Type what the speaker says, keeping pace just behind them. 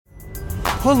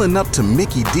Pulling up to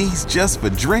Mickey D's just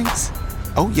for drinks?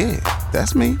 Oh yeah,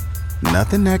 that's me.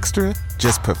 Nothing extra,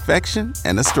 just perfection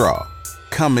and a straw.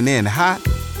 Coming in hot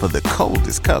for the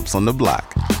coldest cups on the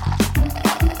block.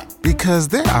 Because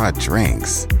there are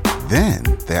drinks. Then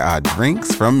there are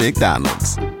drinks from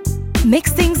McDonald's.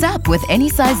 Mix things up with any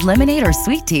size lemonade or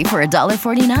sweet tea for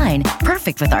 $1.49.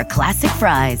 Perfect with our classic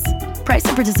fries. Price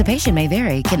and participation may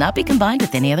vary. Cannot be combined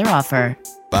with any other offer.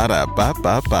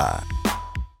 Ba-da-ba-ba-ba.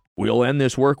 We'll end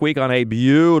this work week on a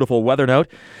beautiful weather note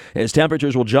as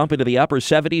temperatures will jump into the upper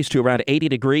 70s to around 80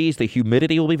 degrees. The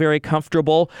humidity will be very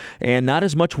comfortable and not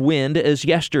as much wind as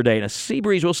yesterday. And a sea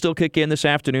breeze will still kick in this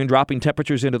afternoon, dropping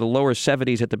temperatures into the lower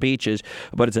 70s at the beaches.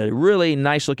 But it's a really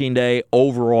nice-looking day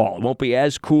overall. It won't be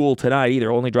as cool tonight either,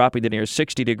 only dropping to near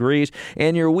 60 degrees.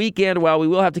 And your weekend, well, we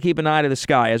will have to keep an eye to the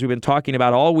sky. As we've been talking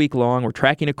about all week long, we're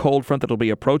tracking a cold front that will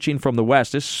be approaching from the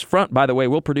west. This front, by the way,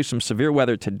 will produce some severe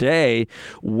weather today,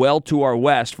 well to our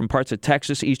west from parts of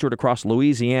Texas eastward across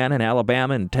Louisiana and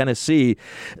Alabama and Tennessee.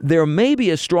 There may be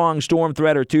a strong storm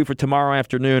threat or two for tomorrow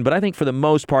afternoon, but I think for the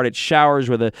most part it's showers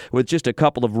with just a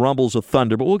couple of rumbles of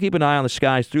thunder. But we'll keep an eye on the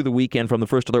skies through the weekend from the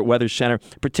First Alert Weather Center,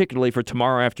 particularly for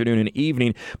tomorrow afternoon and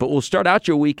evening. But we'll start out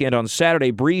your weekend on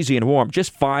Saturday breezy and warm,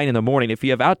 just fine in the morning. If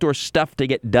you have outdoor stuff to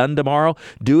get done tomorrow,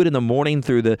 do it in the morning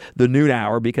through the noon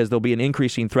hour because there'll be an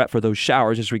increasing threat for those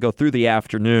showers as we go through the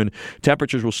afternoon.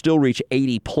 Temperatures will still reach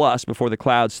 80 plus before the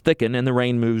clouds thicken and the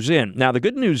rain moves in. Now, the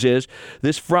good news is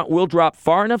this front will drop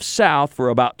far enough south for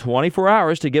about 24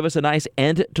 hours to give us a nice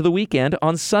end to the weekend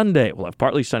on Sunday. We'll have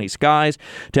partly sunny skies.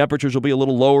 Temperatures will be a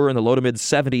little lower in the low to mid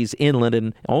 70s inland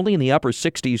and only in the upper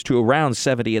 60s to around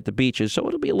 70 at the beaches. So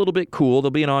it'll be a little bit cool.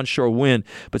 There'll be an onshore wind,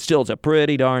 but still it's a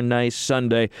pretty darn nice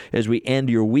Sunday as we end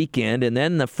your weekend. And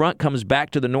then the front comes back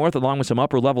to the north along with some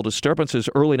upper level disturbances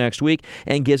early next week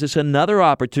and gives us another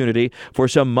opportunity for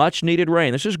some much needed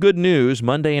rain. This is good news.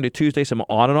 Monday into Tuesday, some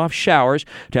on and off showers.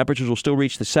 Temperatures will still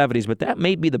reach the 70s, but that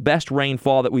may be the best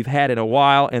rainfall that we've had in a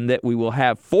while and that we will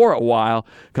have for a while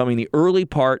coming the early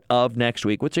part of next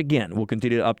week, which again, we'll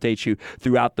continue to update you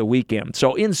throughout the weekend.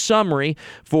 So in summary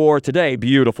for today,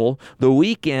 beautiful. The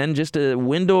weekend, just a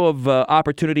window of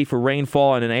opportunity for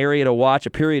rainfall and an area to watch, a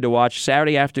period to watch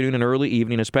Saturday afternoon and early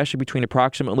evening, especially between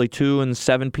approximately 2 and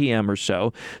 7 p.m. or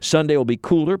so. Sunday will be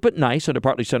cooler but nice under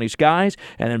partly sunny skies,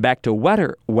 and then back to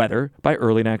wetter weather by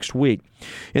early next week.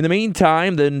 In the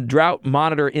meantime, the Drought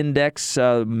Monitor Index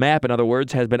map, in other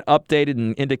words, has been updated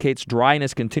and indicates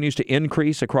dryness continues to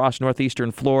increase across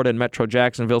northeastern Florida and metro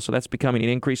Jacksonville, so that's becoming an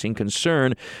increasing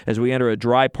concern as we enter a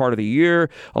dry part of the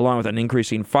year, along with an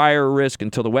increasing fire risk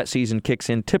until the wet season kicks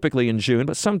in, typically in June,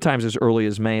 but sometimes as early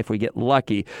as May if we get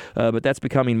lucky. But that's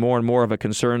becoming more and more of a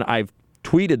concern. I've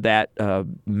tweeted that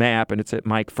map, and it's at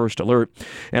Mike First Alert.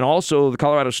 And also, the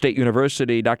Colorado State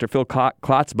University, Dr. Phil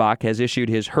Klotzbach has issued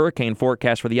his hurricane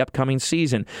forecast for the upcoming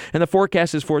season. And the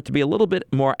forecast is for it to be a little bit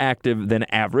more active than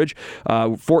average.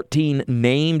 14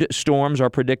 named storms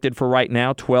are predicted for right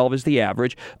now. 12 is the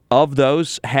average. Of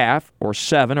those, half, or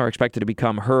 7, are expected to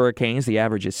become hurricanes. The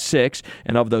average is 6.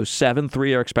 And of those 7,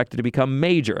 3 are expected to become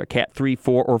major. A Cat 3,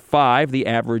 4, or 5, the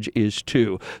average is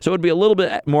 2. So it would be a little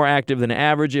bit more active than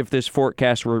average if this forecast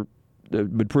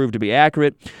would prove to be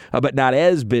accurate, but not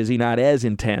as busy, not as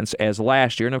intense as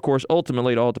last year. And of course,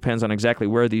 ultimately, it all depends on exactly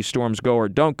where these storms go or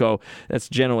don't go. That's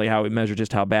generally how we measure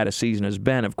just how bad a season has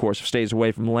been. Of course, if it stays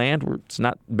away from land, it's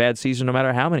not a bad season no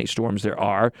matter how many storms there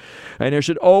are. And there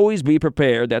should always be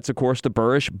prepared. That's, of course, the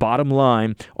Burrish bottom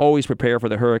line. Always prepare for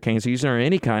the hurricane season or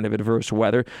any kind of adverse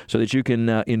weather so that you can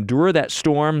endure that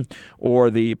storm or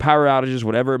the power outages,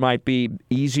 whatever it might be,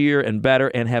 easier and better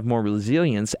and have more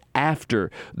resilience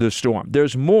after the storm.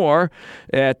 There's more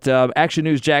at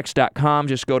actionnewsjax.com.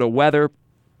 Just go to weather.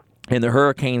 And the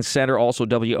Hurricane Center, also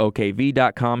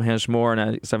WOKV.com, has more.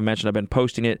 And as I've mentioned, I've been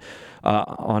posting it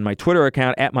on my Twitter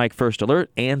account, at Mike First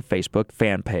Alert, and Facebook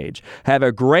fan page. Have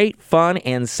a great, fun,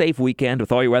 and safe weekend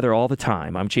with all your weather all the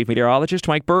time. I'm Chief Meteorologist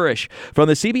Mike Burrish from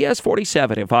the CBS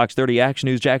 47 and Fox 30 Action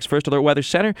News Jax First Alert Weather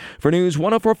Center for News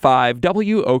 104.5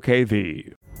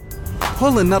 WOKV.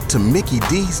 Pulling up to Mickey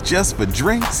D's just for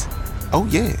drinks? Oh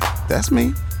yeah, that's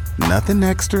me. Nothing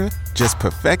extra, just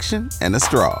perfection and a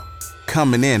straw.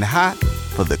 Coming in hot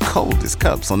for the coldest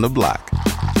cups on the block.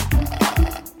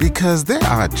 Because there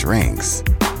are drinks.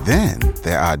 Then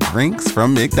there are drinks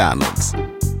from McDonald's.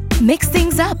 Mix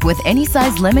things up with any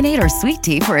size lemonade or sweet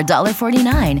tea for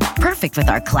 $1.49. Perfect with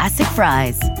our classic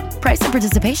fries. Price and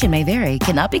participation may vary.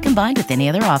 Cannot be combined with any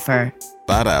other offer.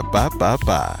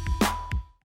 Ba-da-ba-ba-ba.